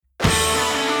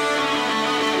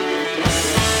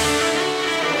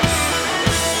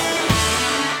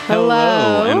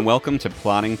Hello, and welcome to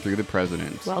Plotting Through the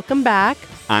Presidents. Welcome back.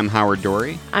 I'm Howard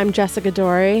Dory. I'm Jessica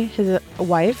Dory, his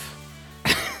wife.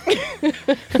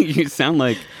 You sound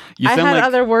like... I had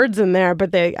other words in there,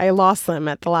 but I lost them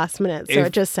at the last minute, so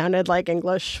it just sounded like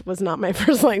English was not my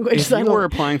first language. If you were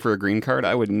applying for a green card,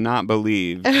 I would not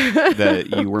believe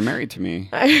that you were married to me.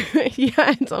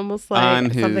 Yeah, it's almost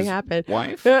like something happened.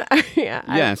 Wife? Yeah.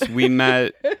 Yes, we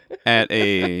met at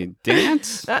a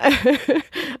dance.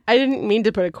 I didn't mean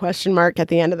to put a question mark at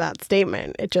the end of that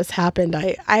statement. It just happened.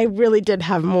 I really did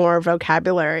have more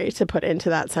vocabulary to put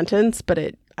into that sentence,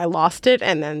 but I lost it,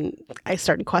 and then I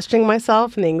started questioning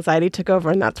myself, and the anxiety took over,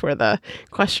 and that's where the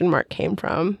question mark came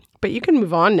from. But you can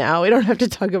move on now. We don't have to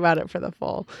talk about it for the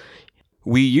full.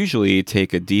 We usually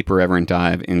take a deep, irreverent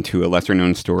dive into a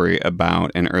lesser-known story about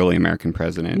an early American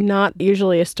president. Not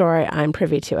usually a story I'm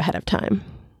privy to ahead of time.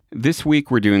 This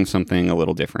week, we're doing something a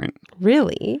little different.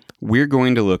 Really? We're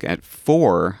going to look at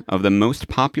 4 of the most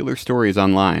popular stories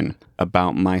online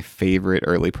about my favorite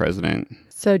early president.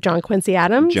 So John Quincy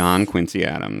Adams? John Quincy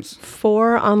Adams.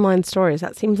 4 online stories.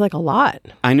 That seems like a lot.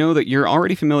 I know that you're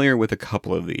already familiar with a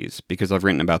couple of these because I've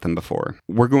written about them before.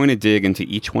 We're going to dig into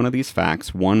each one of these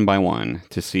facts one by one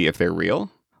to see if they're real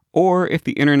or if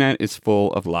the internet is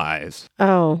full of lies.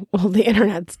 Oh, well, the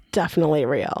internet's definitely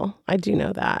real. I do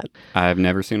know that. I've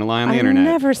never seen a lie on the internet.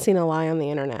 I've never seen a lie on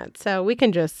the internet. So we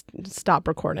can just stop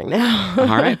recording now. All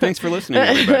right. Thanks for listening,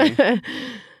 everybody.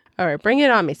 All right, bring it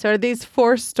on me. So are these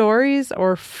 4 stories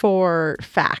or 4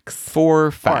 facts? 4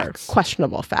 facts. Or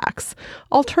questionable facts.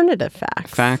 Alternative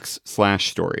facts.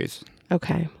 Facts/stories.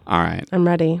 Okay. All right. I'm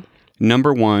ready.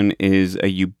 Number 1 is a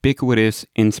ubiquitous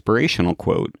inspirational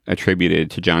quote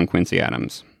attributed to John Quincy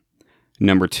Adams.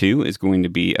 Number 2 is going to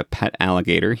be a pet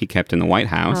alligator he kept in the White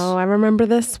House. Oh, I remember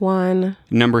this one.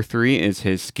 Number 3 is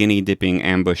his skinny dipping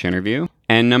ambush interview.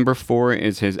 And number 4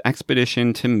 is his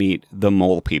expedition to meet the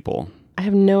mole people. I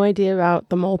have no idea about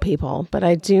the mole people, but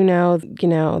I do know,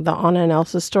 the Anna and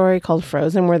Elsa story called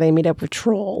Frozen where they meet up with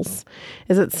trolls.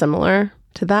 Is it similar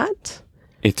to that?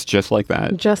 It's just like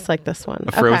that. Just like this one.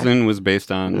 Frozen was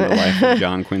based on the life of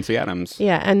John Quincy Adams.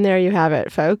 Yeah, and there you have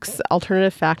it, folks.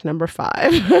 Alternative fact number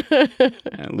 5.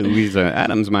 Louisa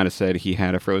Adams might have said he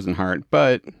had a frozen heart,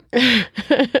 but...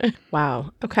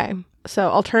 Wow. Okay. So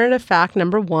alternative fact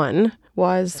number 1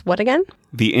 was what again?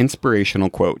 The inspirational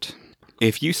quote.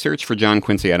 If you search for John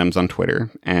Quincy Adams on Twitter,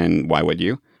 and why would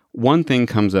you, one thing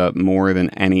comes up more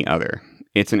than any other.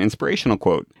 It's an inspirational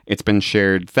quote. It's been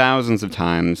shared thousands of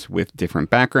times with different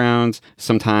backgrounds.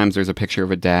 Sometimes there's a picture of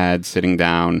a dad sitting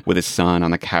down with his son on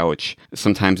the couch.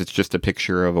 Sometimes it's just a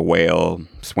picture of a whale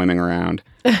swimming around.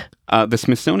 The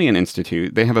Smithsonian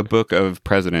Institute, they have a book of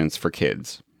presidents for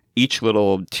kids. Each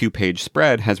little 2-page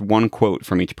spread has one quote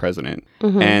from each president.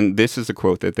 Mm-hmm. And this is a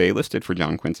quote that they listed for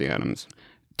John Quincy Adams.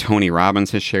 Tony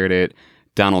Robbins has shared it.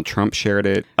 Donald Trump shared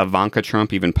it. Ivanka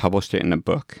Trump even published it in a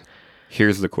book.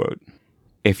 Here's the quote.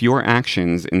 If your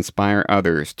actions inspire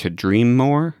others to dream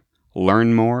more,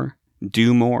 learn more,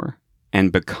 do more,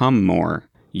 and become more,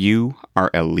 you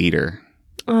are a leader.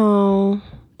 Oh,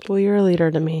 well, you're a leader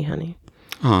to me, honey.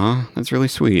 Aw, that's really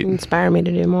sweet. You inspire me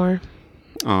to do more.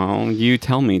 Oh, you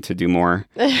tell me to do more.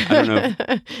 I don't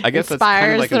know. I guess that's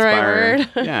kind of like inspire.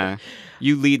 Right word. Yeah.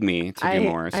 You lead me to do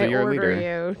more, so you're a leader. I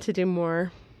order you to do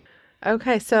more.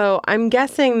 Okay, so I'm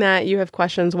guessing that you have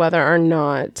questions whether or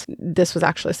not this was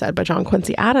actually said by John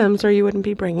Quincy Adams, or you wouldn't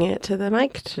be bringing it to the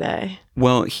mic today.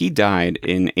 Well, he died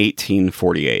in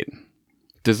 1848.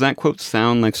 Does that quote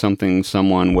sound like something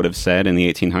someone would have said in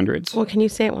the 1800s? Well, can you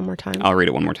say it one more time? I'll read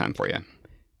it one more time for you.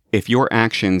 If your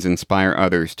actions inspire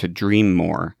others to dream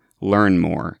more, learn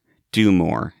more, do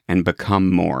more, and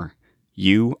become more,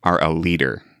 you are a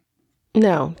leader.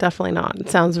 No, definitely not. It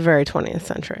sounds very 20th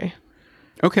century.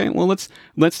 Okay, well, let's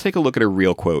take a look at a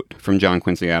real quote from John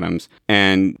Quincy Adams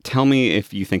and tell me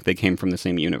if you think they came from the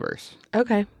same universe.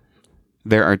 Okay.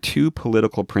 There are 2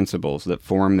 political principles that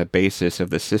form the basis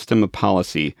of the system of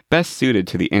policy best suited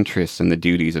to the interests and the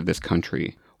duties of this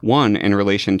country. One in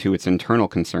relation to its internal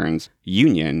concerns,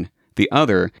 union. The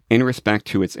other in respect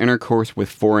to its intercourse with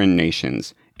foreign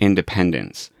nations,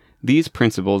 independence. These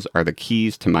principles are the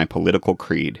keys to my political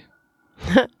creed.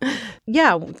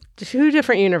 Yeah, 2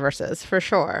 different universes, for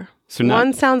sure. So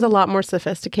one sounds a lot more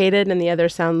sophisticated, and the other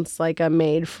sounds like a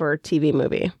made-for-TV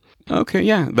movie. Okay,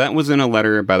 yeah. That was in a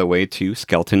letter, by the way, to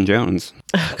Skelton Jones.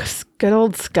 Good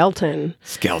old Skelton.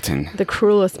 Skelton. The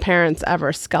cruelest parents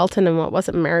ever. Skelton and what was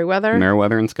it, Merriweather?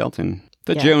 Merriweather and Skelton.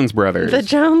 The Jones brothers. The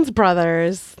Jones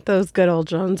brothers. Those good old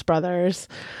Jones brothers.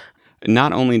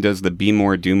 Not only does the be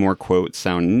more, do more quote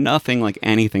sound nothing like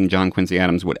anything John Quincy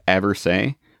Adams would ever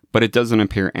say, but it doesn't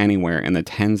appear anywhere in the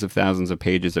tens of thousands of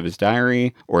pages of his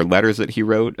diary or letters that he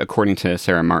wrote, according to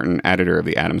Sarah Martin, editor of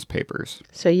the Adams Papers.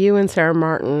 So you and Sarah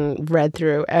Martin read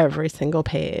through every single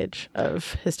page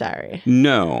of his diary?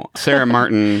 No. Sarah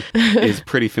Martin is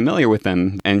pretty familiar with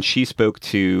them, and she spoke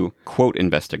to Quote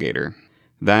Investigator.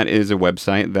 That is a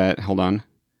website that,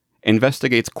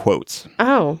 investigates quotes.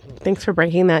 Oh, thanks for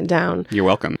breaking that down. You're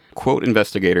welcome. Quote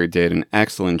Investigator did an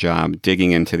excellent job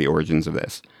digging into the origins of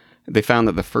this. They found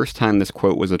that the first time this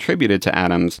quote was attributed to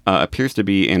Adams appears to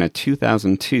be in a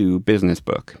 2002 business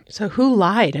book. So who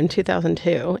lied in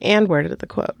 2002? And where did the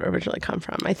quote originally come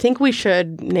from? I think we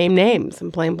should name names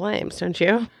and blame blames, don't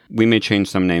you? We may change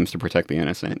some names to protect the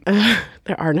innocent.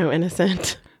 There are no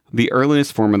innocent. The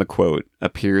earliest form of the quote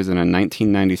appears in a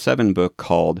 1997 book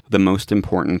called The Most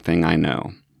Important Thing I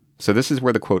Know. So this is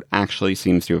where the quote actually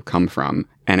seems to have come from,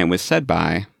 and it was said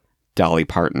by Dolly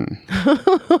Parton.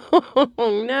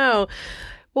 Oh, no.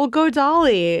 Well, go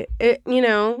Dolly.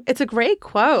 It's a great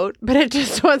quote, but it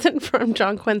just wasn't from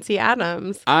John Quincy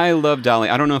Adams. I love Dolly.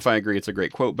 I don't know if I agree it's a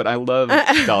great quote, but I love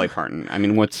Dolly Parton. I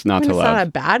mean, what's not to love? It's not a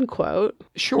bad quote.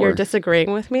 Sure. You're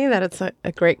disagreeing with me that it's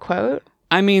a great quote?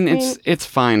 I mean, it's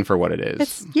fine for what it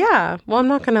is. Well, I'm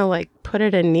not going to put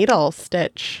it in needle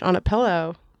stitch on a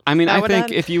pillow. I mean, I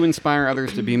think if you inspire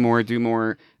others to be more, do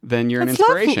more, then you're an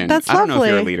inspiration. That's I don't know if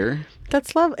you're a lovely. leader.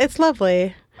 It's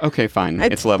lovely. Okay, fine.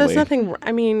 It's lovely. There's nothing,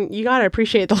 you got to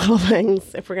appreciate the little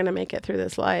things if we're going to make it through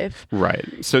this life. Right.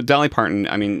 So Dolly Parton,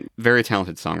 I mean, very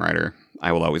talented songwriter.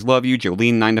 I Will Always Love You,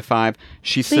 Jolene, 9 to 5.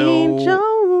 Jolene.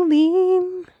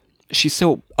 She's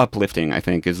so uplifting, I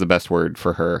think, is the best word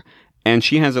for her. And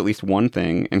she has at least one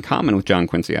thing in common with John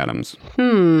Quincy Adams.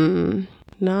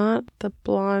 Not the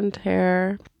blonde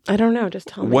hair. I don't know. Just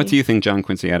tell me. What do you think John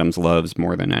Quincy Adams loves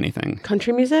more than anything?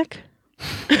 Country music?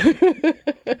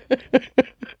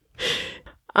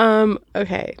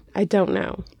 Okay. I don't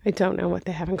know. I don't know what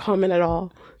they have in common at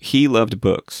all. He loved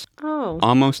books. Oh.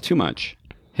 Almost too much.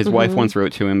 His wife once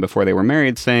wrote to him before they were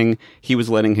married saying he was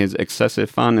letting his excessive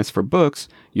fondness for books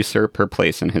usurp her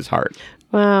place in his heart.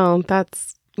 Well,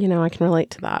 that's, I can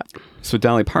relate to that. So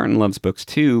Dolly Parton loves books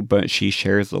too, but she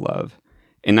shares the love.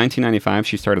 In 1995,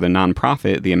 she started a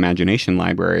nonprofit, the Imagination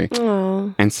Library.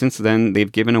 Oh. And since then,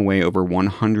 they've given away over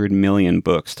 100 million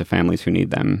books to families who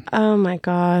need them. Oh my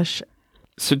gosh.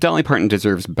 So Dolly Parton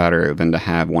deserves better than to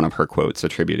have one of her quotes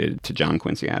attributed to John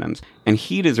Quincy Adams. And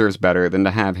he deserves better than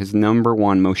to have his number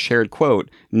one most shared quote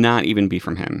not even be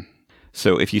from him.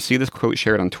 So if you see this quote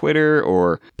shared on Twitter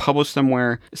or published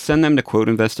somewhere, send them to Quote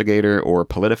Investigator or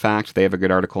PolitiFact. They have a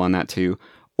good article on that too.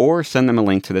 Or send them a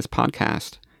link to this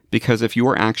podcast. Because if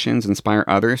your actions inspire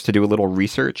others to do a little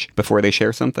research before they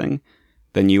share something,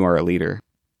 then you are a leader.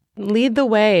 Lead the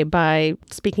way by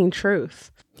speaking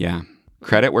truth. Yeah.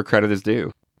 Credit where credit is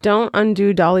due. Don't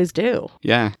undo Dolly's due.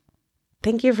 Yeah.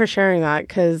 Thank you for sharing that,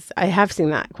 because I have seen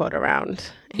that quote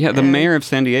around. Yeah, the mayor of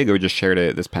San Diego just shared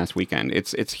it this past weekend.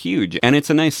 It's huge, and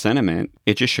it's a nice sentiment.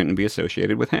 It just shouldn't be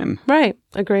associated with him. Right.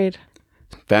 Agreed.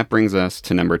 That brings us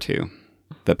to number 2.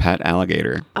 The pet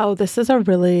alligator. Oh, this is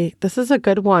a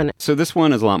good one. So this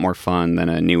one is a lot more fun than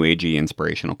a new agey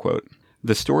inspirational quote.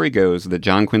 The story goes that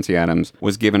John Quincy Adams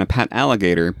was given a pet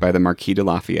alligator by the Marquis de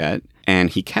Lafayette,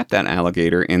 and he kept that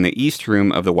alligator in the East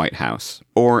Room of the White House,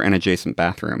 or an adjacent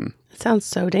bathroom. It sounds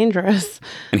so dangerous.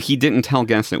 And he didn't tell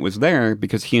guests it was there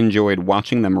because he enjoyed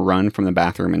watching them run from the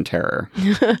bathroom in terror.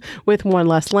 With one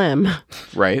less limb.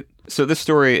 Right? So this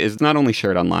story is not only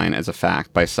shared online as a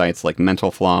fact by sites like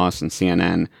Mental Floss and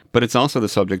CNN, but it's also the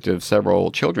subject of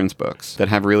several children's books that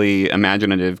have really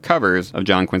imaginative covers of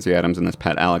John Quincy Adams and this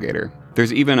pet alligator.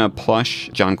 There's even a plush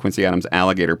John Quincy Adams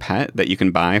alligator pet that you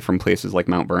can buy from places like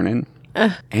Mount Vernon.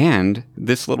 And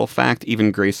this little fact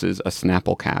even graces a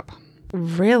Snapple cap.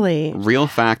 Really? Real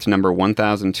fact number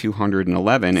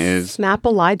 1211 is...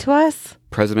 Snapple lied to us?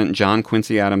 President John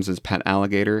Quincy Adams' pet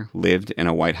alligator lived in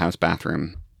a White House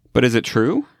bathroom. But is it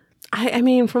true? I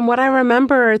mean, from what I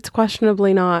remember, it's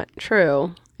questionably not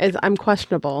true. I'm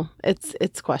questionable.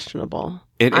 It's questionable.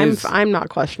 I'm not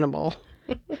questionable.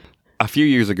 A few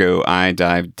years ago, I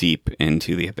dived deep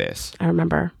into the abyss. I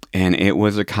remember. And it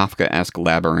was a Kafka-esque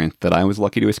labyrinth that I was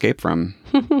lucky to escape from.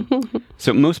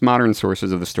 So most modern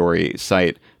sources of the story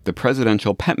cite the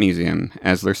Presidential Pet Museum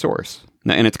as their source.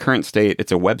 Now, in its current state,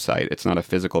 it's a website. It's not a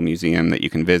physical museum that you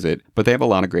can visit, but they have a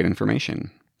lot of great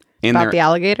information. About the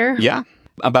alligator? Yeah,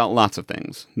 about lots of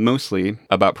things, mostly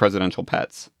about presidential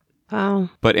pets.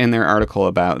 Wow. But in their article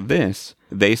about this,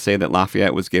 they say that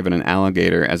Lafayette was given an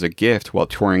alligator as a gift while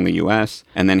touring the U.S.,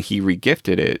 and then he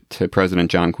regifted it to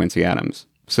President John Quincy Adams.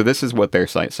 So this is what their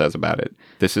site says about it.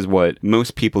 This is what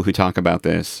most people who talk about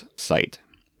this cite.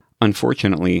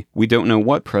 Unfortunately, we don't know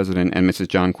what President and Mrs.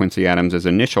 John Quincy Adams'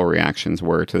 initial reactions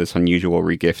were to this unusual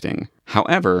regifting.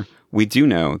 However, we do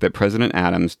know that President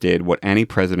Adams did what any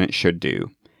president should do.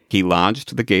 He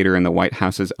lodged the gator in the White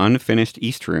House's unfinished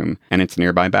East Room and its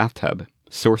nearby bathtub.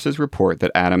 Sources report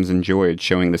that Adams enjoyed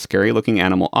showing the scary-looking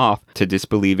animal off to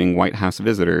disbelieving White House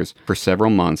visitors for several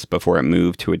months before it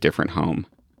moved to a different home.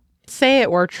 Say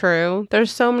it were true.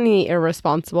 There's so many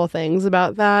irresponsible things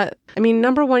about that. I mean,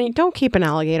 number one, you don't keep an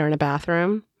alligator in a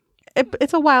bathroom.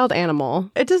 It's a wild animal.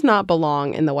 It does not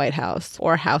belong in the White House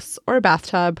or a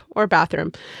bathtub or a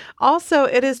bathroom. Also,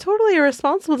 it is totally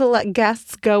irresponsible to let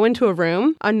guests go into a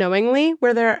room unknowingly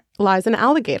where there lies an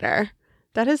alligator.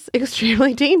 That is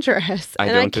extremely dangerous. I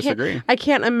don't disagree. I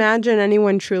can't imagine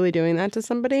anyone truly doing that to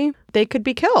somebody. They could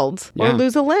be killed or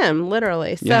lose a limb,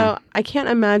 literally. So I can't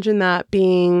imagine that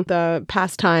being the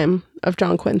pastime of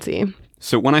John Quincy.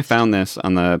 So when I found this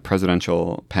on the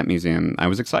Presidential Pet Museum, I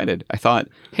was excited. I thought,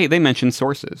 hey, they mentioned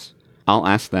sources. I'll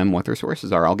ask them what their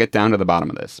sources are. I'll get down to the bottom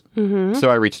of this. Mm-hmm.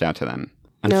 So I reached out to them.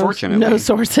 Unfortunately, no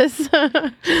sources.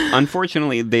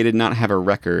 Unfortunately, they did not have a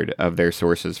record of their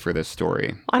sources for this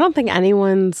story. I don't think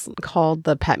anyone's called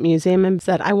the Pet Museum and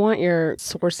said, I want your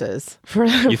sources for,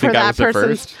 you think I was the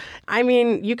first? I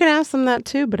mean, you can ask them that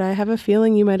too, but I have a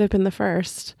feeling you might have been the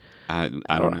first. I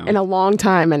don't know. In a long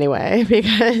time anyway,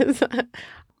 because...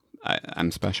 I'm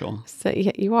special. So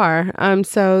yeah, you are.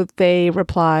 So they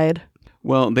replied...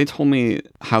 Well, they told me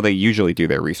how they usually do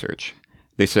their research.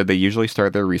 They said they usually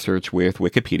start their research with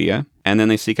Wikipedia, and then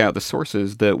they seek out the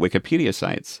sources that Wikipedia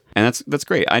cites. And that's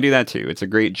great. I do that too. It's a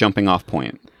great jumping off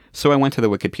point. So I went to the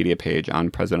Wikipedia page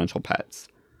on presidential pets,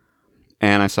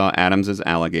 and I saw Adams's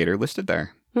alligator listed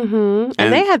there. Mm-hmm.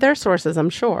 And they had their sources,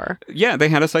 I'm sure. Yeah, they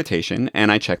had a citation,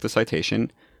 and I checked the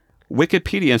citation.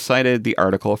 Wikipedia cited the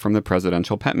article from the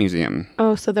Presidential Pet Museum.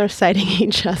 Oh, so they're citing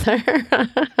each other.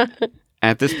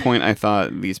 At this point, I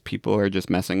thought, these people are just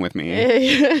messing with me.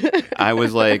 I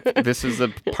was like, this is the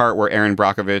part where Erin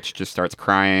Brockovich just starts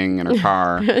crying in her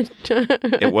car.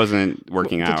 It wasn't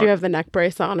working out. Did you have the neck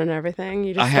brace on and everything?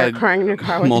 You just I start had crying in your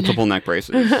car with multiple neck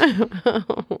braces.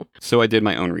 So I did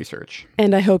my own research.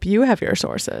 And I hope you have your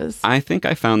sources. I think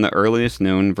I found the earliest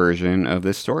known version of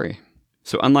this story.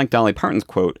 So unlike Dolly Parton's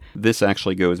quote, this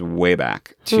actually goes way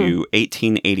back to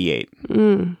 1888.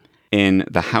 In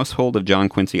The Household of John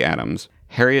Quincy Adams,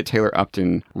 Harriet Taylor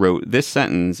Upton wrote this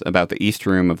sentence about the East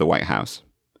Room of the White House.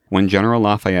 When General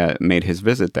Lafayette made his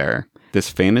visit there, this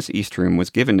famous East Room was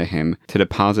given to him to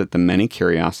deposit the many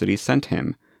curiosities sent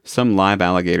him, some live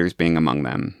alligators being among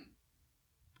them.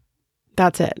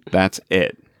 That's it. That's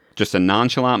it. Just a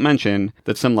nonchalant mention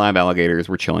that some live alligators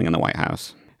were chilling in the White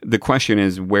House. The question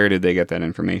is, where did they get that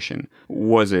information?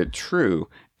 Was it true?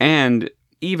 And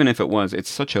even if it was, it's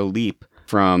such a leap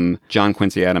from John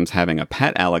Quincy Adams having a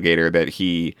pet alligator that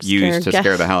he used to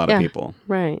scare the hell out of people.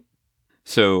 Right.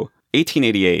 So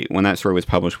 1888, when that story was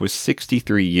published, was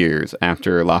 63 years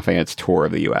after Lafayette's tour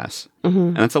of the U.S. Mm-hmm.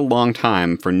 And that's a long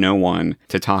time for no one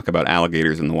to talk about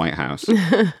alligators in the White House.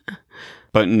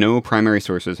 But no primary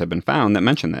sources have been found that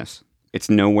mention this. It's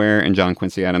nowhere in John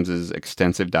Quincy Adams's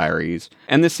extensive diaries,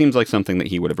 and this seems like something that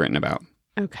he would have written about.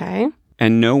 Okay.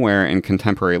 And nowhere in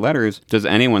contemporary letters does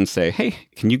anyone say, hey,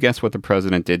 can you guess what the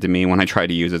president did to me when I tried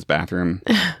to use his bathroom?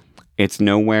 It's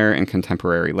nowhere in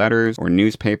contemporary letters or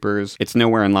newspapers. It's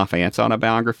nowhere in Lafayette's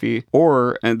autobiography,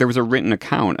 or there was a written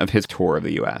account of his tour of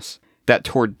the U.S. That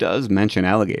tour does mention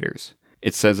alligators.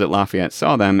 It says that Lafayette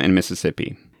saw them in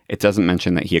Mississippi. It doesn't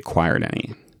mention that he acquired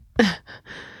any.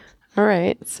 All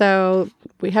right. So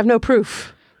we have no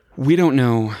proof. We don't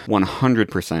know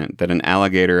 100% that an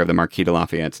alligator of the Marquis de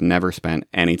Lafayette's never spent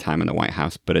any time in the White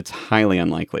House, but it's highly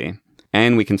unlikely.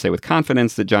 And we can say with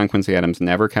confidence that John Quincy Adams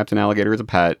never kept an alligator as a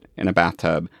pet in a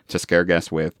bathtub to scare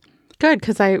guests with. Good,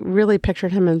 because I really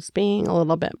pictured him as being a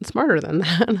little bit smarter than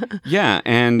that. Yeah,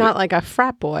 and... not like a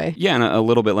frat boy. Yeah, and a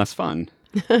little bit less fun.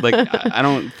 Like, I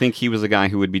don't think he was a guy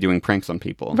who would be doing pranks on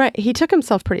people. Right. He took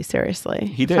himself pretty seriously.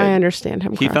 He did. If I understand him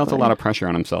correctly. He felt a lot of pressure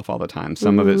on himself all the time.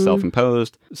 Some of it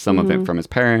self-imposed, some of it from his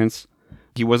parents.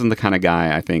 He wasn't the kind of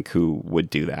guy, I think, who would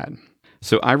do that.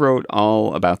 So I wrote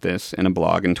all about this in a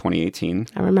blog in 2018.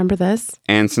 I remember this.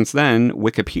 And since then,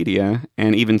 Wikipedia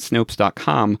and even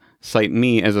Snopes.com cite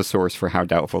me as a source for how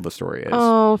doubtful the story is.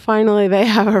 Oh, finally they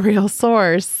have a real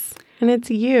source. And it's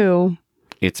you.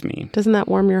 It's me. Doesn't that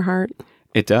warm your heart?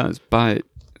 It does, but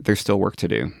there's still work to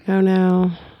do. Oh,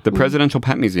 no. The Presidential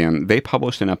Pet Museum, they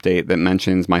published an update that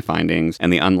mentions my findings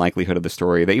and the unlikelihood of the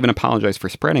story. They even apologized for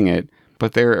spreading it,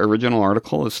 but their original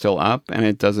article is still up, and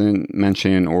it doesn't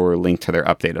mention or link to their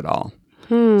update at all.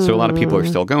 So a lot of people are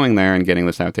still going there and getting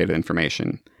this outdated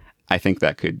information. I think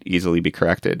that could easily be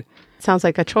corrected. Sounds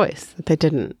like a choice that they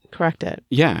didn't correct it.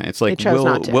 Yeah, it's like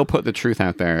we'll put the truth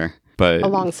out there, but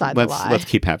alongside the lie. Let's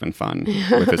keep having fun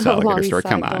with this alligator story.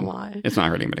 Come on. It's not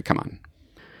hurting anybody. Come on.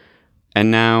 And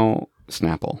now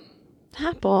Snapple.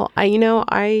 Snapple.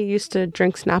 I used to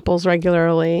drink Snapples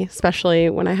regularly, especially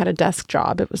when I had a desk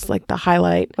job. It was like the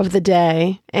highlight of the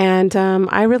day. And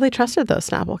I really trusted those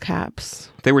Snapple caps.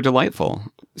 They were delightful.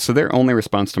 So their only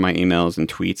response to my emails and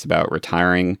tweets about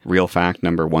retiring Real Fact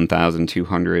number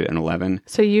 1211.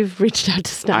 So you've reached out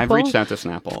to Snapple? I've reached out to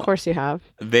Snapple. Of course you have.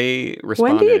 They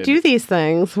responded... When do you do these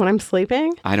things? When I'm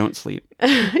sleeping? I don't sleep.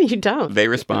 You don't? They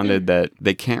responded that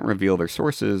they can't reveal their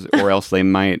sources or else they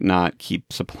might not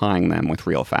keep supplying them with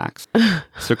real facts.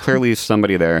 So clearly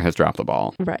somebody there has dropped the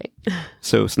ball. Right.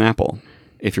 So Snapple,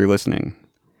 if you're listening...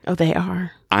 Oh, they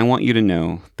are. I want you to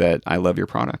know that I love your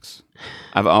products.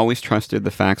 I've always trusted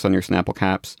the facts on your Snapple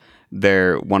caps.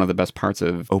 They're one of the best parts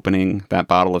of opening that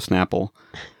bottle of Snapple.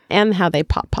 And how they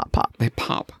pop, pop, pop. They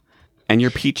pop. And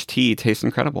your peach tea tastes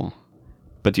incredible.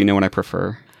 But do you know what I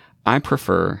prefer? I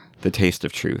prefer the taste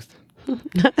of truth.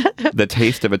 The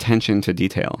taste of attention to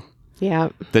detail. Yeah.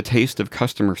 The taste of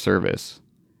customer service.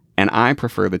 And I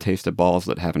prefer the taste of balls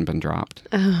that haven't been dropped.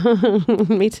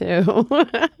 Me too.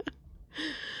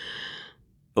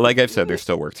 Like I've said, there's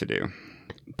still work to do.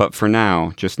 But for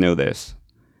now, just know this.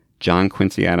 John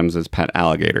Quincy Adams' pet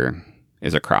alligator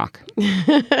is a crock.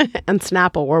 And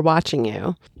Snapple, we're watching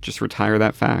you. Just retire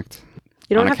that fact.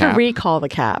 You don't have to recall the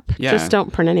cap. Yeah. Just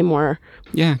don't print any more.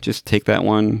 Yeah, just take that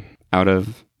one out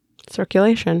of...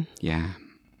 circulation. Yeah.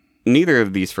 Neither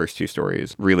of these first two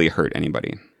stories really hurt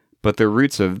anybody. But the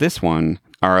roots of this one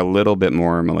are a little bit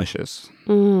more malicious.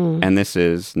 And this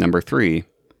is number 3,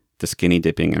 the skinny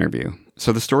dipping interview.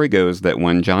 So the story goes that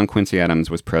when John Quincy Adams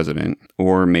was president,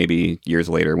 or maybe years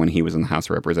later when he was in the House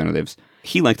of Representatives,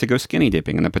 he liked to go skinny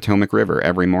dipping in the Potomac River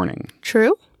every morning.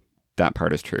 True? That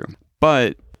part is true.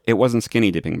 But it wasn't skinny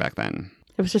dipping back then.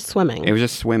 It was just swimming. It was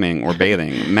just swimming or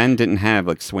bathing. Men didn't have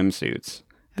like swimsuits.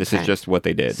 This is just what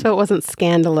they did. So it wasn't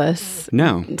scandalous.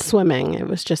 No. Swimming. It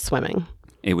was just swimming.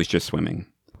 It was just swimming.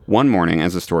 One morning,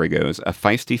 as the story goes, a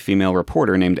feisty female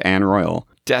reporter named Anne Royal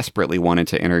desperately wanted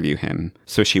to interview him.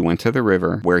 So she went to the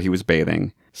river where he was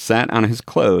bathing, sat on his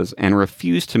clothes, and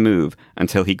refused to move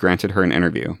until he granted her an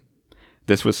interview.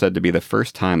 This was said to be the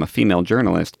first time a female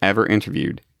journalist ever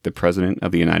interviewed the President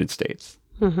of the United States.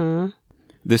 Mm-hmm.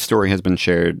 This story has been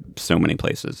shared so many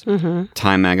places. Mm-hmm.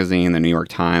 Time Magazine, the New York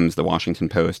Times, the Washington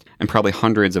Post, and probably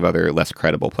hundreds of other less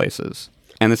credible places.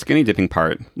 And the skinny dipping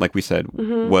part, like we said,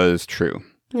 was true.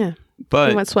 Yeah. But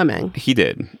he went swimming. He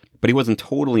did. But he wasn't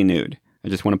totally nude. I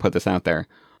just want to put this out there.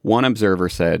 One observer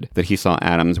said that he saw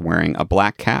Adams wearing a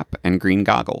black cap and green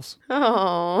goggles.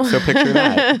 Oh. So picture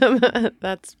that.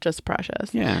 That's just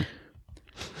precious. Yeah.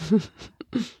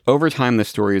 Over time, this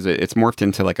story it's morphed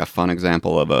into like a fun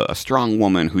example of a strong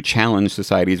woman who challenged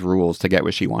society's rules to get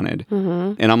what she wanted.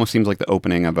 Mm-hmm. It almost seems like the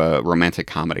opening of a romantic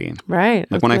comedy.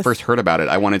 Right. Like when I first heard about it,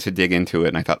 I wanted to dig into it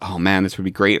and I thought, oh man, this would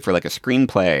be great for like a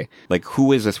screenplay. Like,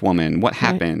 who is this woman? What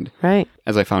happened? Right.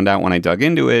 As I found out when I dug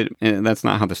into it, that's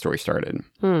not how the story started.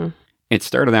 It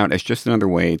started out as just another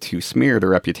way to smear the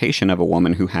reputation of a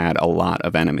woman who had a lot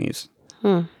of enemies.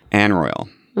 Anne Royal.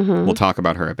 Mm-hmm. We'll talk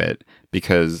about her a bit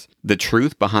because the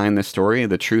truth behind this story,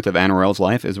 the truth of Anne Royal's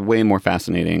life is way more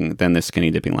fascinating than this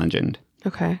skinny dipping legend.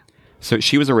 Okay. So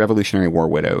she was a Revolutionary War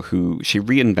widow who she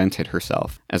reinvented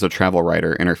herself as a travel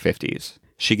writer in her 50s.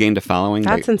 She gained a following.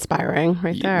 That's inspiring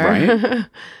right there. Right?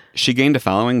 She gained a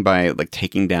following by like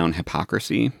taking down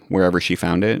hypocrisy wherever she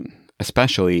found it,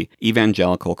 especially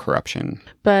evangelical corruption.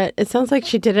 But it sounds like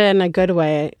she did it in a good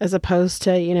way, as opposed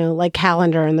to, like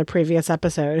Callender in the previous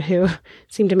episode, who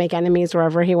seemed to make enemies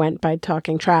wherever he went by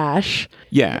talking trash.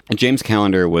 Yeah. And James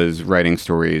Callender was writing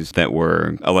stories that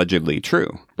were allegedly true.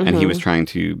 Mm-hmm. And he was trying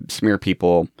to smear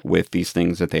people with these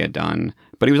things that they had done.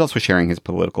 But he was also sharing his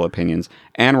political opinions.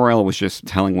 Anne Royal was just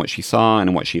telling what she saw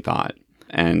and what she thought.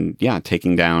 And yeah,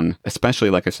 taking down, especially,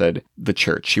 like I said, the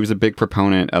church. She was a big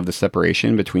proponent of the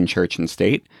separation between church and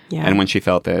state. Yeah. And when she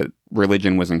felt that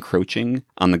religion was encroaching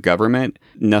on the government,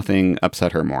 nothing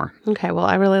upset her more. Okay, well,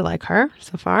 I really like her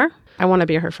so far. I want to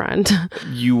be her friend.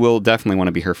 You will definitely want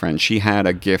to be her friend. She had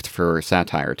a gift for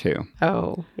satire, too.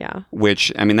 Oh, yeah.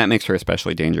 Which, I mean, that makes her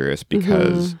especially dangerous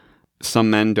because some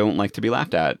men don't like to be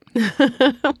laughed at.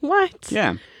 What?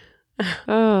 Yeah.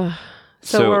 Oh.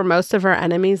 So were most of her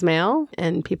enemies male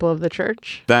and people of the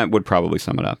church? That would probably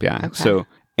sum it up, yeah. Okay. So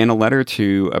in a letter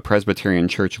to a Presbyterian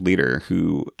church leader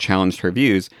who challenged her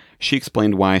views, she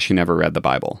explained why she never read the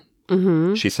Bible.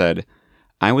 Mm-hmm. She said,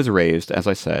 "I was raised, as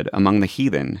I said, among the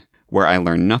heathen, where I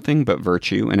learned nothing but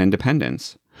virtue and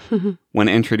independence. When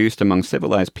introduced among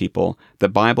civilized people, the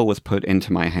Bible was put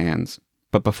into my hands.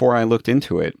 But before I looked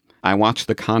into it, I watched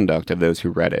the conduct of those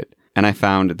who read it, and I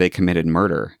found they committed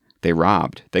murder, they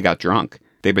robbed, they got drunk,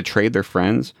 they betrayed their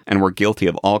friends, and were guilty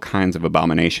of all kinds of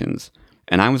abominations.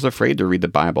 And I was afraid to read the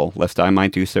Bible, lest I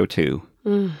might do so too.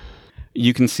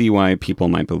 You can see why people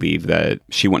might believe that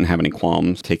she wouldn't have any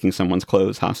qualms taking someone's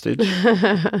clothes hostage.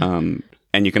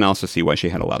 And you can also see why she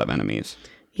had a lot of enemies.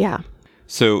 Yeah.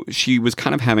 So she was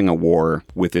kind of having a war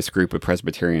with this group of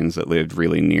Presbyterians that lived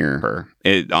really near her.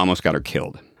 It almost got her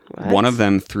killed. What? One of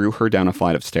them threw her down a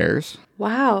flight of stairs.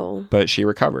 Wow. But she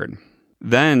recovered.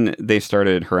 Then they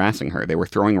started harassing her. They were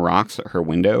throwing rocks at her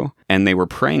window, and they were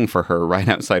praying for her right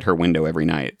outside her window every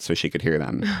night so she could hear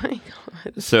them. Oh my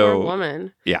God. So, poor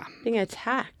woman. Yeah. Being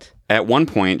attacked. At one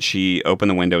point, she opened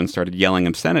the window and started yelling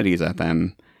obscenities at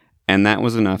them, and that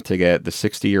was enough to get the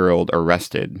 60-year-old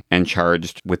arrested and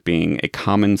charged with being a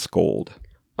common scold.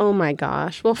 Oh my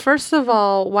gosh. Well, first of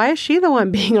all, why is she the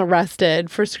one being arrested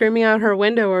for screaming out her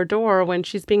window or door when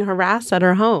she's being harassed at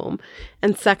her home?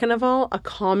 And second of all, a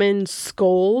common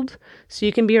scold. So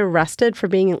you can be arrested for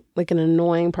being like an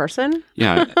annoying person?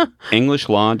 Yeah. English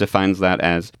law defines that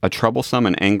as a troublesome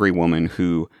and angry woman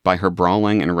who, by her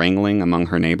brawling and wrangling among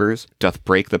her neighbors, doth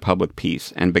break the public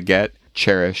peace and beget,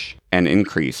 cherish, and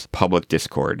increase public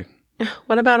discord.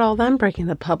 What about all them breaking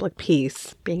the public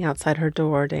peace, being outside her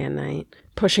door day and night,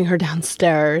 pushing her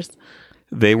downstairs?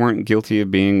 They weren't guilty of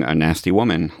being a nasty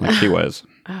woman like she was.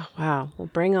 Oh, wow. Well,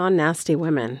 bring on nasty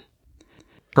women.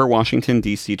 Her Washington,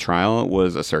 D.C. trial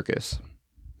was a circus,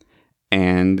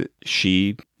 and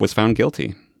she was found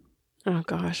guilty. Oh,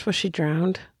 gosh. Was she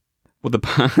drowned? Well,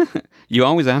 you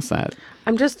always ask that.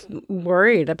 I'm just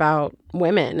worried about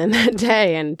women in that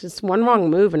day, and just one wrong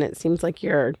move, and it seems like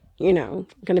you're, going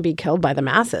to be killed by the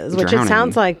masses, which Drowning. It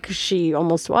sounds like she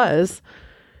almost was.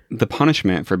 The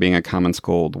punishment for being a common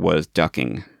scold was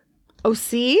ducking. Oh,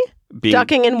 see?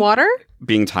 Ducking in water?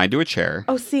 Being tied to a chair.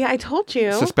 Oh, see, I told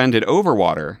you. Suspended over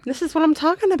water. This is what I'm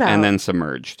talking about. And then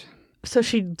submerged. So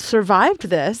she survived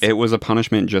this. It was a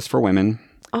punishment just for women.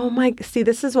 Oh my, see,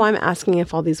 this is why I'm asking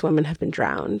if all these women have been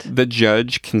drowned. The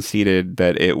judge conceded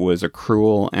that it was a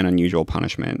cruel and unusual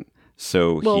punishment.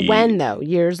 So when though?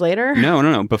 Years later?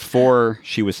 No. Before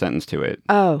she was sentenced to it.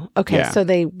 Oh, okay. Yeah. So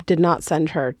they did not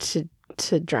send her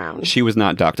to drown. She was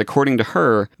not ducked. According to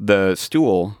her, the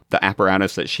stool, the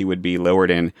apparatus that she would be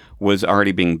lowered in, was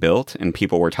already being built, and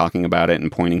people were talking about it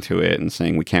and pointing to it and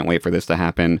saying, we can't wait for this to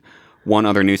happen. One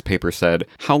other newspaper said,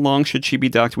 how long should she be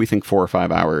ducked? We think 4 or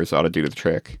 5 hours ought to do the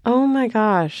trick. Oh my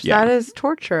gosh. Yeah. That is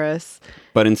torturous.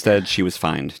 But instead, she was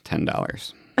fined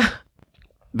 $10.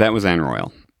 That was Anne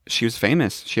Royal. She was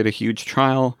famous. She had a huge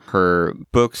trial. Her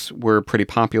books were pretty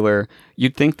popular.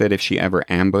 You'd think that if she ever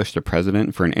ambushed a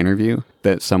president for an interview,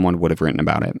 that someone would have written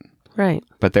about it. Right.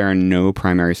 But there are no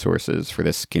primary sources for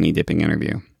this skinny dipping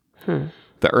interview.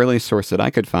 The earliest source that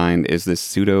I could find is this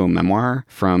pseudo-memoir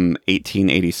from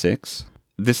 1886.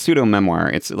 This pseudo-memoir,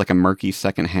 it's like a murky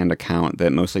secondhand account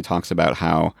that mostly talks about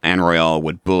how Anne Royal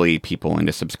would bully people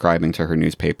into subscribing to her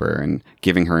newspaper and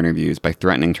giving her interviews by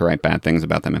threatening to write bad things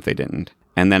about them if they didn't.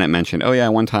 And then it mentioned, oh yeah,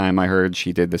 one time I heard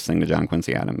she did this thing to John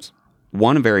Quincy Adams.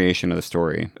 One variation of the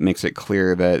story makes it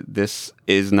clear that this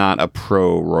is not a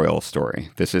pro-royal story.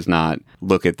 This is not,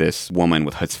 look at this woman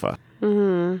with chutzpah.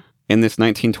 Mm-hmm. In this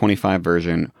 1925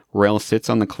 version, Royal sits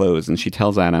on the clothes and she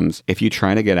tells Adams, if you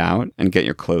try to get out and get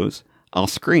your clothes, I'll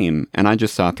scream, and I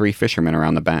just saw 3 fishermen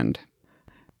around the bend.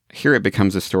 Here it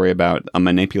becomes a story about a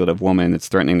manipulative woman that's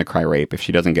threatening to cry rape if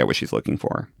she doesn't get what she's looking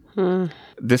for.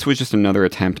 This was just another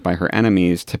attempt by her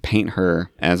enemies to paint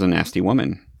her as a nasty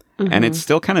woman. And it's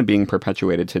still kind of being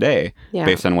perpetuated today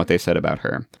based on what they said about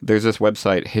her. There's this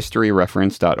website,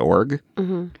 historyreference.org,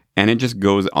 and it just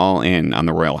goes all in on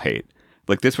the royal hate.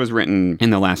 Like, this was written in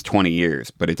the last 20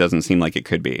 years, but it doesn't seem like it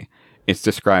could be. It's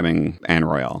describing Anne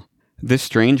Royal. This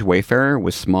strange wayfarer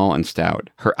was small and stout.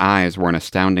 Her eyes were an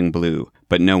astounding blue,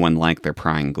 but no one liked their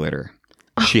prying glitter.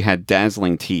 She had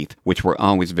dazzling teeth, which were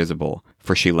always visible,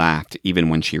 for she laughed even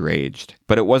when she raged.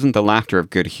 But it wasn't the laughter of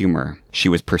good humor. She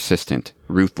was persistent,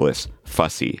 ruthless,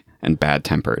 fussy, and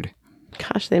bad-tempered.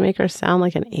 Gosh, they make her sound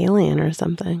like an alien or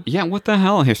something. Yeah, what the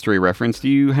hell, History Reference? Do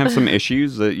you have some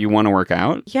issues that you want to work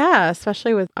out? Yeah,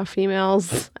 especially with a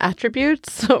female's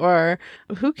attributes, or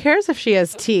who cares if she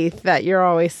has teeth that you're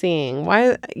always seeing?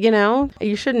 Why,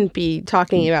 you shouldn't be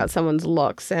talking about someone's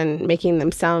looks and making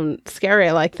them sound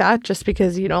scary like that just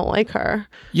because you don't like her.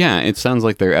 Yeah, it sounds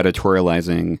like they're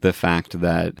editorializing the fact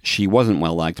that she wasn't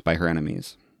well liked by her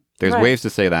enemies. There's ways to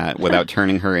say that without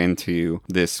turning her into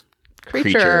this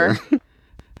creature.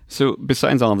 So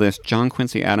besides all this, John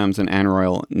Quincy Adams and Anne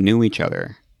Royal knew each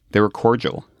other. They were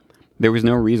cordial. There was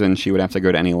no reason she would have to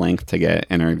go to any length to get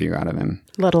an interview out of him.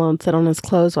 Let alone sit on his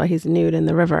clothes while he's nude in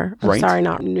the river. Right. Sorry,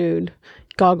 not nude.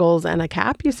 Goggles and a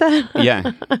cap, you said?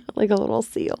 Yeah. Like a little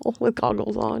seal with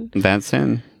goggles on. That's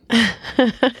him.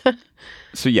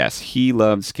 So yes, he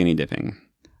loved skinny dipping.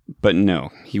 But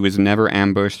no, he was never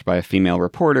ambushed by a female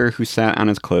reporter who sat on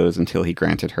his clothes until he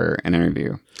granted her an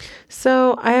interview.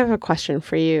 So I have a question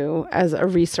for you as a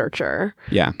researcher.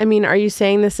 Yeah. I mean, are you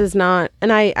saying this is not,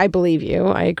 and I believe you,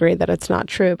 I agree that it's not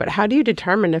true, but how do you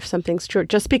determine if something's true?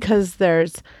 Just because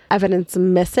there's evidence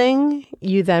missing,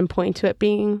 you then point to it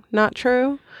being not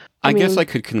true? I guess I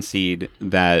could concede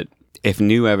that if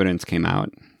new evidence came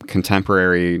out,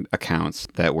 contemporary accounts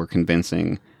that were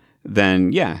convincing,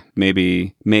 then yeah,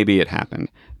 maybe it happened.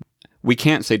 We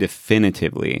can't say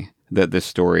definitively that this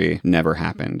story never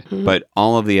happened, but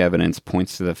all of the evidence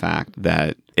points to the fact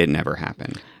that it never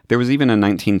happened. There was even a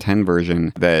 1910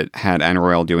 version that had Anne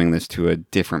Royal doing this to a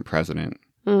different president.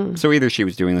 So either she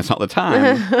was doing this all the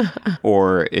time,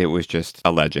 or it was just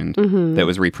a legend that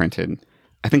was reprinted.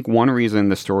 I think one reason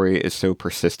the story is so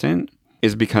persistent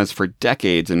is because for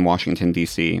decades in Washington,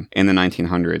 D.C., in the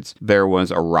 1900s, there was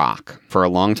a rock for a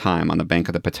long time on the bank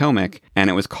of the Potomac, and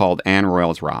it was called Anne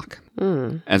Royal's Rock.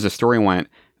 As the story went,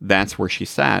 that's where she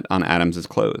sat on Adams's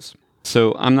clothes.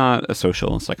 So I'm not a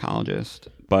social psychologist,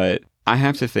 but I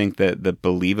have to think that the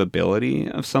believability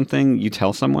of something you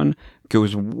tell someone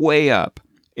goes way up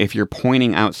if you're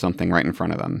pointing out something right in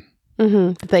front of them.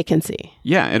 That they can see.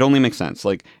 Yeah, it only makes sense.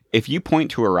 Like, if you point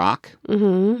to a rock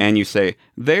and you say,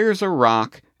 there's a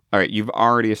rock, all right, you've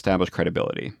already established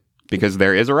credibility because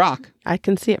there is a rock. I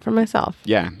can see it for myself.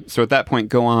 Yeah. So at that point,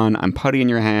 go on. I'm putty in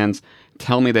your hands.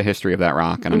 Tell me the history of that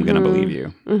rock and I'm going to believe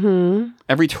you.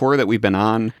 Every tour that we've been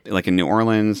on, like in New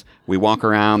Orleans, we walk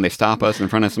around, they stop us in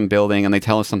front of some building and they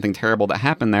tell us something terrible that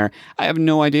happened there. I have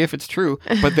no idea if it's true,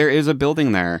 but there is a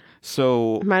building there.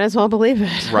 So, Might as well believe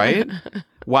it. right?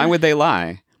 Why would they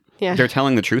lie? Yeah. They're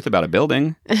telling the truth about a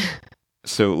building.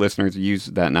 So listeners, use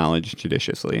that knowledge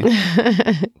judiciously.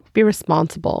 Be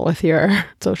responsible with your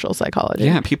social psychology.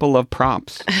 Yeah, people love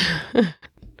props.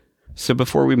 So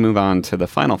before we move on to the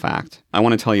final fact, I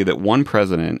want to tell you that one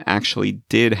president actually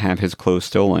did have his clothes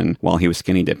stolen while he was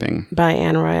skinny dipping. By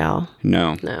Anne Royal.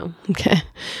 No. No. Okay.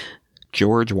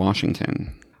 George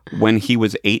Washington. When he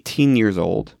was 18 years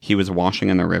old, he was washing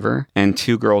in the river, and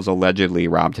two girls allegedly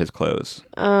robbed his clothes.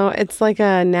 Oh, it's like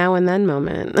a now and then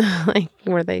moment, like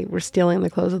where they were stealing the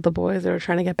clothes of the boys they were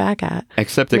trying to get back at.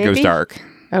 Except it goes dark.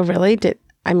 Oh, really?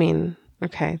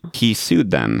 Okay. He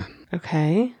sued them.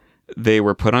 Okay. They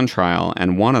were put on trial,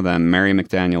 and one of them, Mary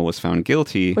McDaniel, was found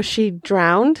guilty. Was she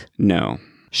drowned? No.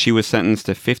 She was sentenced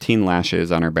to 15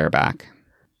 lashes on her bare back.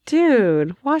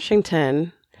 Dude,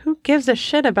 Washington, who gives a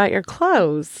shit about your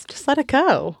clothes? Just let it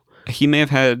go. He may have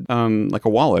had like a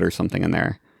wallet or something in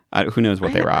there. Who knows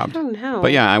what they robbed. I don't know.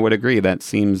 But yeah, I would agree. That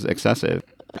seems excessive.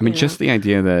 I mean, just the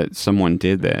idea that someone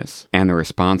did this and the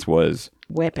response was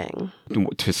whipping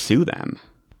to sue them.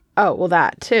 Oh, well,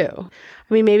 that too.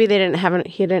 I mean, maybe he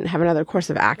didn't have another course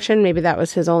of action. Maybe that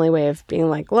was his only way of being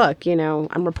like, look,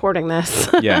 I'm reporting this.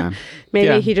 Yeah.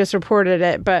 Maybe he just reported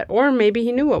it, or maybe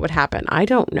he knew what would happen. I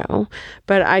don't know.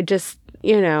 But I just,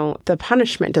 the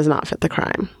punishment does not fit the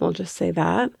crime. We'll just say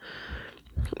that.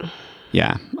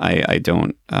 Yeah, I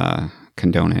don't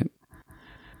condone it.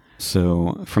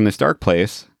 So from this dark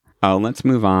place, let's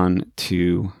move on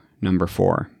to number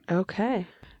 4. Okay.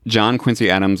 John Quincy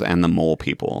Adams and the Mole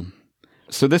People.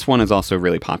 So this one is also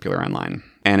really popular online,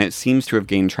 and it seems to have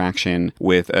gained traction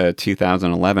with a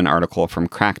 2011 article from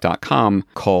Crack.com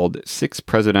called 6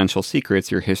 Presidential Secrets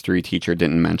Your History Teacher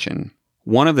Didn't Mention.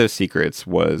 One of those secrets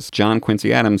was John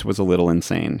Quincy Adams was a little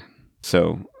insane.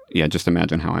 So yeah, just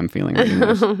imagine how I'm feeling reading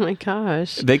this. Oh my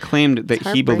gosh. They claimed that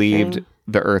he believed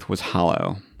the earth was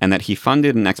hollow and that he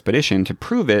funded an expedition to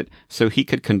prove it so he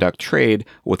could conduct trade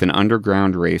with an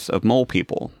underground race of mole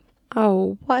people.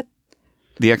 Oh, what?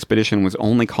 The expedition was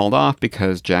only called off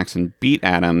because Jackson beat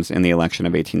Adams in the election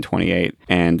of 1828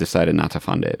 and decided not to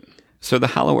fund it. So the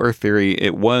hollow earth theory,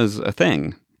 it was a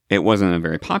thing. It wasn't a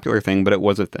very popular thing, but it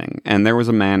was a thing. And there was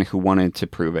a man who wanted to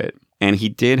prove it. And he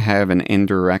did have an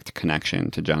indirect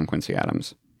connection to John Quincy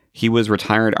Adams. He was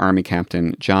retired Army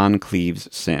Captain John Cleves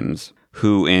Sims,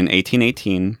 who in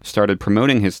 1818 started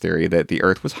promoting his theory that the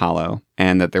earth was hollow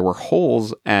and that there were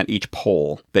holes at each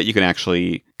pole that you could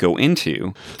actually go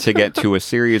into to get to a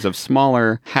series of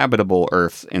smaller, habitable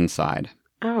earths inside.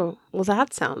 Oh, well,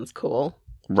 that sounds cool.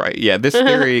 Right, yeah, this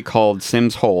theory called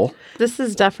Sims Hole. This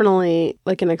is definitely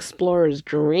like an explorer's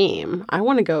dream. I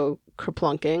want to go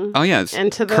kerplunking. Oh, yeah.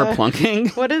 Into the...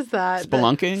 Kerplunking? What is that?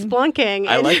 Spelunking? Splunking.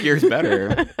 I like yours better.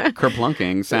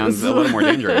 Kerplunking sounds a little more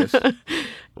dangerous.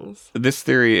 This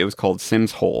theory, it was called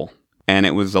Sims' hole, and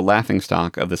it was a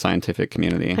laughingstock of the scientific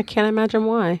community. I can't imagine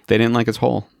why. They didn't like his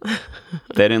hole.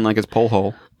 They didn't like his pole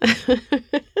hole.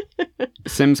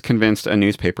 Sims convinced a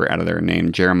newspaper editor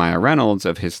named Jeremiah Reynolds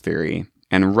of his theory.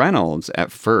 And Reynolds, at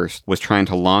first, was trying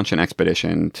to launch an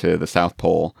expedition to the South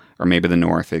Pole, or maybe the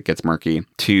North, it gets murky,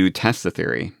 to test the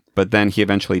theory. But then he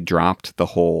eventually dropped the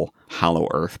whole hollow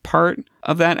Earth part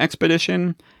of that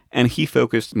expedition, and he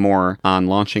focused more on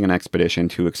launching an expedition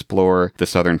to explore the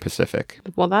Southern Pacific.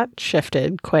 Well, that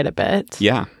shifted quite a bit.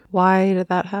 Yeah. Why did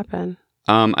that happen?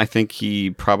 I think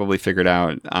he probably figured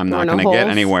out I'm not going to get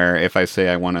anywhere if I say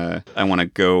I want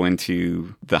to go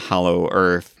into the hollow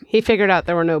Earth. He figured out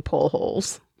there were no pole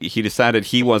holes. He decided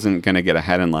he wasn't going to get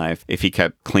ahead in life if he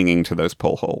kept clinging to those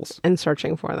pole holes. And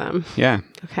searching for them. Yeah.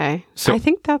 Okay. So I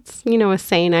think that's, a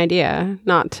sane idea,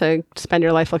 not to spend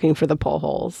your life looking for the pole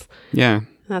holes. Yeah.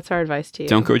 That's our advice to you.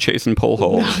 Don't go chasing pole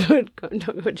holes. Don't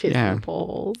go chasing the pole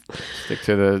holes. Stick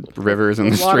to the rivers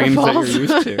and the streams that you're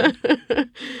used to.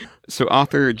 So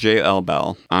author J.L.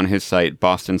 Bell, on his site,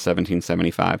 Boston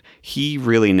 1775, he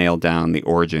really nailed down the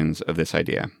origins of this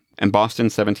idea. And Boston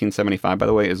 1775, by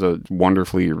the way, is a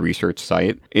wonderfully researched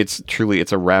site. It's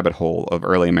a rabbit hole of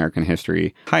early American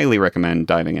history. Highly recommend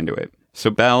diving into it. So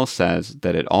Bell says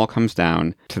that it all comes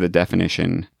down to the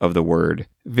definition of the word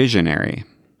visionary.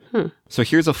 So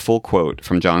here's a full quote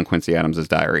from John Quincy Adams'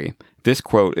 diary. This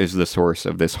quote is the source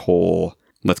of this whole,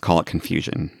 let's call it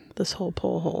confusion. This whole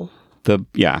pole hole.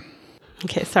 Yeah.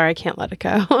 Okay, sorry, I can't let it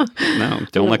go. No,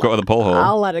 don't let go of the pole hole.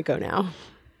 I'll let it go now.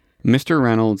 Mr.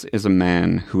 Reynolds is a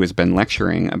man who has been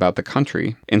lecturing about the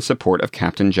country in support of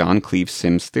Captain John Cleve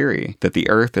Sims' theory that the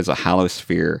Earth is a hollow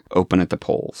sphere open at the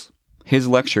poles. His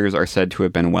lectures are said to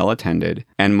have been well attended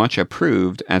and much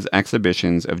approved as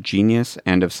exhibitions of genius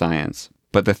and of science.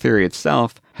 But the theory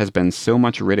itself has been so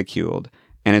much ridiculed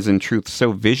and is in truth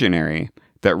so visionary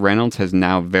that Reynolds has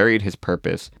now varied his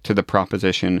purpose to the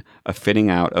proposition of fitting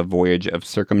out a voyage of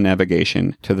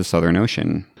circumnavigation to the Southern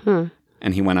Ocean.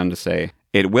 And he went on to say,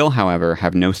 "It will, however,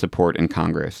 have no support in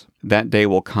Congress. That day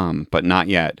will come, but not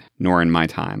yet, nor in my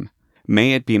time.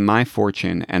 May it be my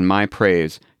fortune and my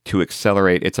praise to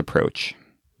accelerate its approach."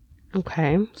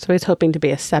 Okay, so he's hoping to be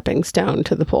a stepping stone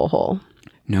to the pole hole.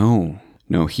 No,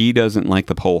 he doesn't like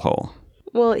the pole hole.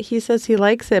 Well, he says he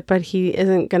likes it, but he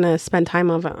isn't going to spend time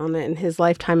on it in his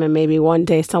lifetime, and maybe one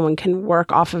day someone can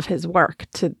work off of his work.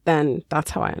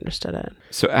 That's how I understood it.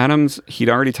 So Adams, he'd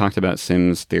already talked about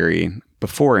Sims' theory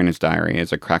before in his diary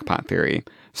as a crackpot theory,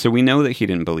 so we know that he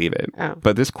didn't believe it. Oh.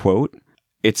 But this quote,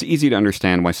 it's easy to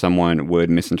understand why someone would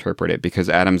misinterpret it because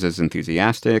Adams is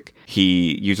enthusiastic.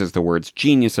 He uses the words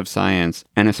genius of science,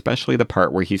 and especially the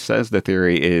part where he says the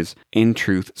theory is, in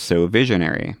truth, so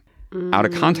visionary. Out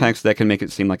of context, that can make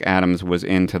it seem like Adams was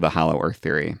into the hollow earth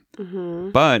theory.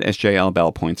 But as J.L.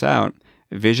 Bell points out,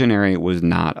 visionary was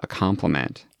not a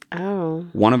compliment. Oh.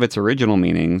 One of its original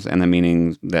meanings, and the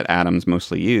meaning that Adams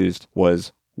mostly used,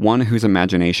 was one whose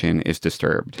imagination is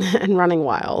disturbed. And running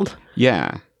wild.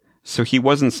 Yeah. So he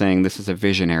wasn't saying this is a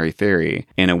visionary theory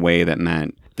in a way that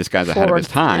meant this guy's ahead of his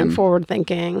time. And forward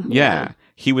thinking. Yeah.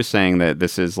 He was saying that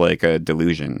this is like a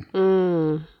delusion.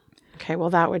 Okay,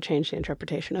 well, that would change the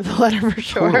interpretation of the letter for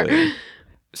sure. Totally.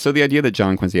 So the idea that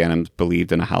John Quincy Adams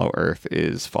believed in a hollow earth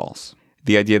is false.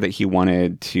 The idea that he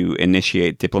wanted to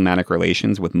initiate diplomatic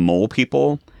relations with mole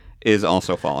people is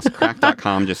also false.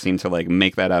 Crack.com just seemed to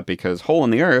make that up because hole in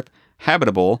the earth,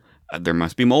 habitable, there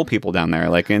must be mole people down there,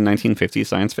 like in 1950s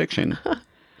science fiction.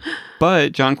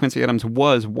 But John Quincy Adams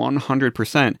was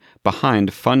 100%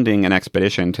 behind funding an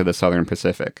expedition to the Southern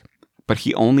Pacific. But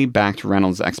he only backed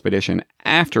Reynolds' expedition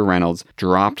after Reynolds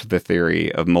dropped the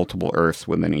theory of multiple Earths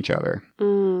within each other.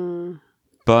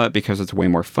 But because it's way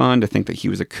more fun to think that he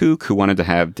was a kook who wanted to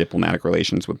have diplomatic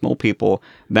relations with mole people,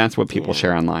 that's what people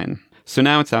share online. So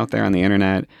now it's out there on the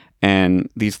internet, and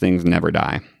these things never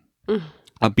die.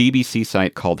 A BBC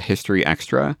site called History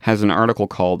Extra has an article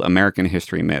called American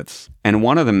History Myths. And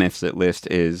one of the myths it lists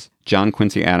is John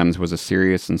Quincy Adams was a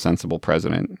serious and sensible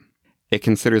president. It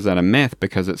considers that a myth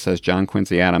because it says John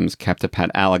Quincy Adams kept a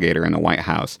pet alligator in the White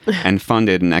House and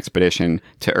funded an expedition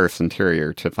to Earth's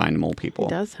interior to find mole people.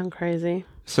 It does sound crazy.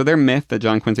 So their myth that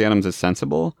John Quincy Adams is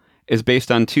sensible is based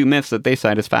on two myths that they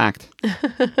cite as fact.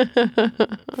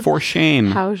 For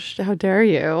shame. How dare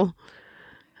you?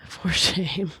 For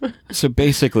shame. So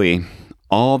basically,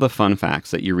 all the fun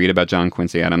facts that you read about John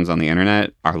Quincy Adams on the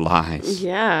internet are lies.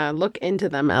 Yeah, look into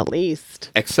them at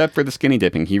least. Except for the skinny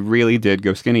dipping. He really did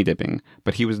go skinny dipping,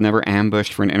 but he was never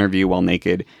ambushed for an interview while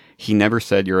naked. He never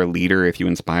said you're a leader if you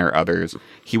inspire others.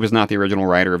 He was not the original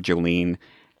writer of Jolene.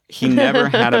 He never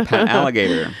had a pet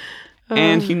alligator.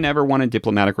 And he never wanted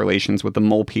diplomatic relations with the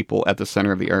mole people at the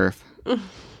center of the earth.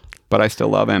 But I still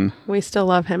love him. We still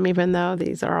love him, even though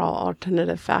these are all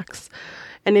alternative facts.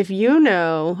 And if you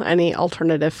know any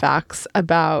alternative facts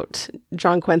about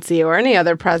John Quincy or any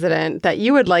other president that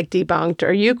you would like debunked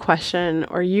or you question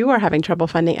or you are having trouble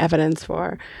finding evidence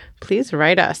for, please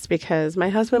write us, because my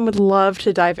husband would love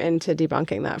to dive into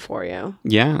debunking that for you.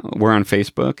 Yeah, we're on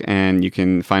Facebook, and you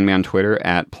can find me on Twitter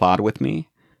at PlodWithMe.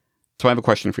 So I have a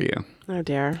question for you. Oh,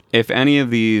 dear. If any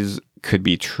of these could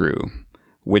be true,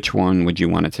 which one would you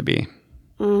want it to be?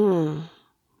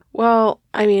 Well,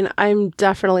 I mean, I'm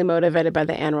definitely motivated by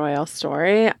the Anne Royal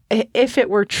story. If it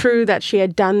were true that she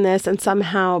had done this and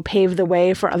somehow paved the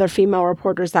way for other female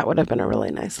reporters, that would have been a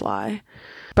really nice lie.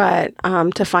 But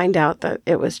to find out that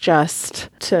it was just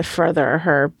to further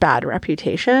her bad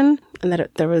reputation and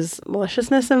that there was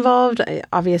maliciousness involved,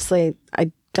 obviously,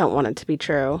 I don't want it to be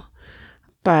true.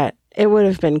 But it would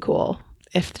have been cool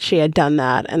if she had done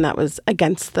that and that was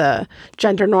against the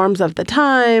gender norms of the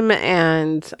time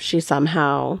and she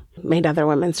somehow made other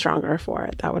women stronger for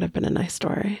it. That would have been a nice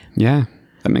story. Yeah,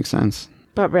 that makes sense.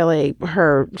 But really,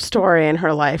 her story and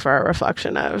her life are a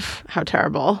reflection of how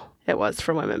terrible it was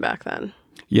for women back then.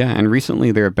 Yeah, and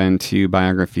recently there have been 2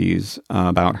 biographies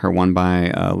about her, one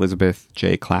by Elizabeth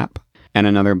J. Clapp and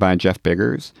another by Jeff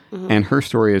Biggers. And her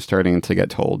story is starting to get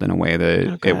told in a way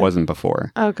that it wasn't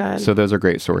before. Oh, good. So those are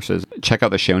great sources. Check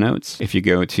out the show notes. If you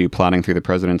go to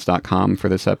plottingthroughthepresidents.com for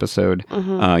this episode,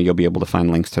 you'll be able to find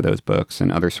links to those books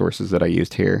and other sources that I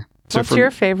used here. So What's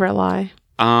your favorite lie?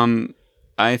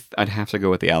 I'd have to go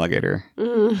with the alligator.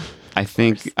 I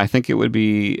think it would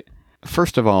be,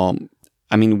 first of all,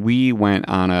 I mean, we went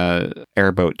on a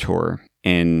airboat tour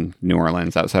in New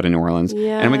Orleans, outside of New Orleans,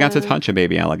 and we got to touch a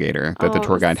baby alligator that the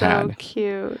tour guide had. So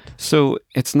cute. So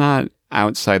it's not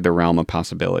outside the realm of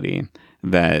possibility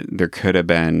that there could have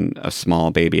been a small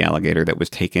baby alligator that was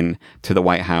taken to the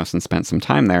White House and spent some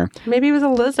time there. Maybe it was a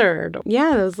lizard.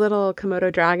 Yeah, those little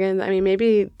Komodo dragons. I mean,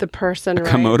 maybe the person, right?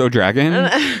 Komodo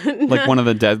dragon? Like one of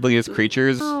the deadliest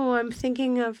creatures? Oh, I'm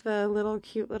thinking of the little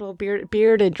cute little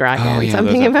bearded dragons. Oh, yeah, I'm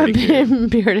those thinking are about pretty cute.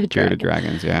 bearded dragons. Bearded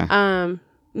dragons, yeah.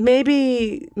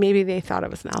 Maybe they thought it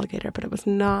was an alligator, but it was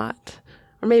not.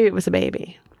 Or maybe it was a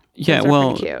baby. Yeah, Those are well,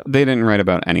 pretty cute. they didn't write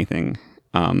about anything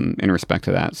in respect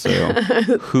to that, so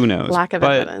who knows? Lack of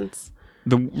evidence.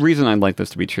 The reason I'd like this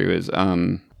to be true is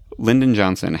Lyndon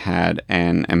Johnson had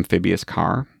an amphibious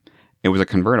car. It was a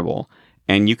convertible,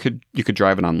 and you could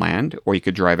drive it on land, or you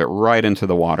could drive it right into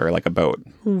the water like a boat.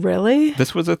 Really?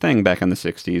 This was a thing back in the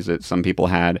 60s that some people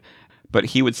had, but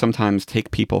he would sometimes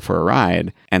take people for a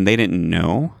ride, and they didn't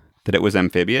know that it was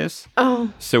amphibious.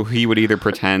 Oh. So he would either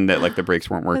pretend that like the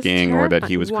brakes weren't working or that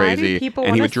he was crazy,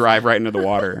 and he would drive right into the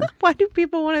water. Why do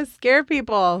people want to scare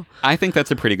people? I think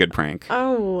that's a pretty good prank.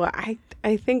 Oh,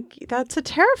 I think that's a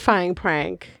terrifying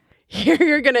prank.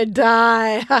 You're going to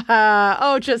die.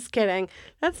 Oh, just kidding.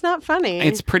 That's not funny.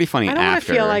 It's pretty funny I don't want to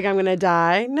after. feel like I'm going to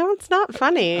die. No, it's not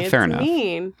funny. Fair It's enough.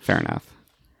 mean. Fair enough.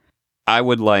 I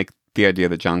would like the idea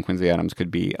that John Quincy Adams could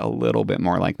be a little bit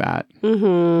more like that.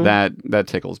 Mm-hmm. That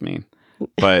tickles me.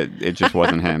 But it just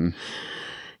wasn't him.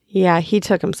 Yeah, he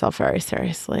took himself very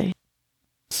seriously.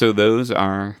 So those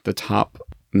are the top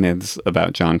myths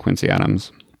about John Quincy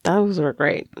Adams. Those were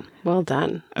great. Well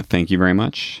done. Thank you very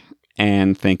much.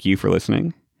 And thank you for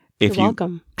listening. You're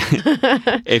welcome.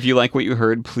 If you like what you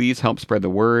heard, please help spread the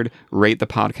word, rate the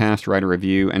podcast, write a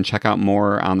review, and check out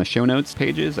more on the show notes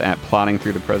pages at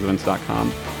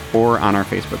plottingthroughthepresidents.com or on our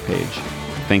Facebook page.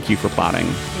 Thank you for plotting.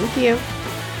 Thank you.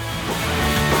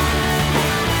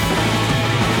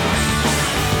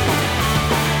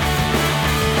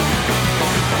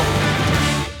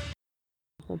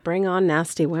 We'll bring on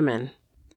nasty women.